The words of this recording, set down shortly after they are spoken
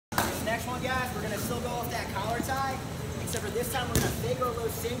next one, guys, we're gonna still go off that collar tie, except for this time we're gonna fake our low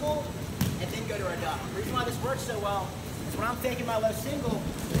single and then go to our duck. The reason why this works so well is when I'm faking my low single,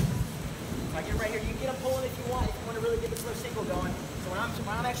 if I get right here, you can get them pulling if you want to really get this low single going. So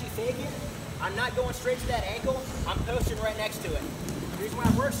when I'm actually faking, I'm not going straight to that ankle, I'm posting right next to it. The reason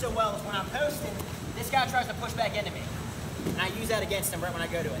why it works so well is when I'm posting, this guy tries to push back into me. And I use that against him right when I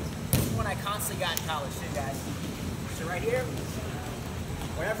go to it. This is one I constantly got in college too, guys. So right here,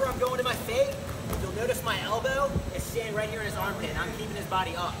 whenever I'm going to my fake, you'll notice my elbow is standing right here in his armpit, and I'm keeping his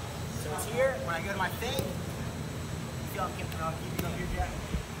body up. So it's here, when I go to my fake, you feel I'm keeping up here, Jack?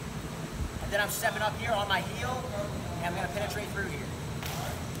 And then I'm stepping up here on my heel, and I'm gonna penetrate through here.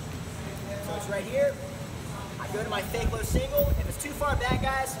 So it's right here, I go to my fake low single. If it's too far back,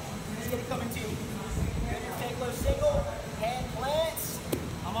 guys, it's gonna come into you. Go to your fake low single, hand plants,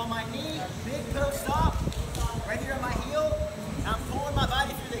 I'm on my knee, big post up, right here on my heel, and I'm pulling my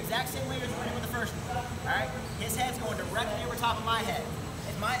body through the exact same way as we're doing with the first one. All right? His head's going directly over top of my head.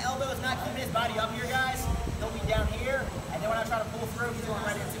 If my elbow is not keeping his body up here, guys, he'll be down here, and then when I try to pull through, he's going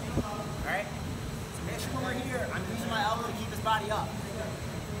right into me. All right? So make sure when we're here, I'm using my elbow to keep his body up.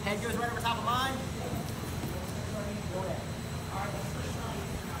 Head goes right over top of mine.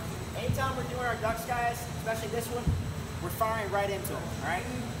 Anytime we're doing our ducks, guys, especially this one, we're firing right into them, all right?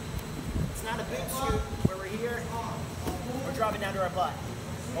 It's not a big scoop where we're here, we're dropping down to our butt.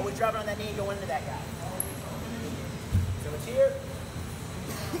 Always dropping on that knee and going into that guy. So it's here,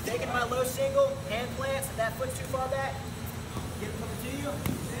 taking my low single, hand plants, if that foot's too far back, get it coming to you.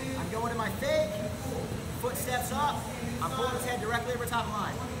 I'm going to my fake, foot steps up, I'm pulling his head directly over top of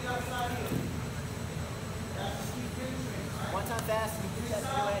mine. One time fast, that's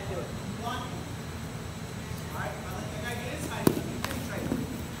the way to do it.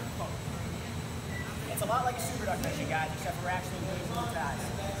 It's a lot like a super duck mission, guys, except for we're actually doing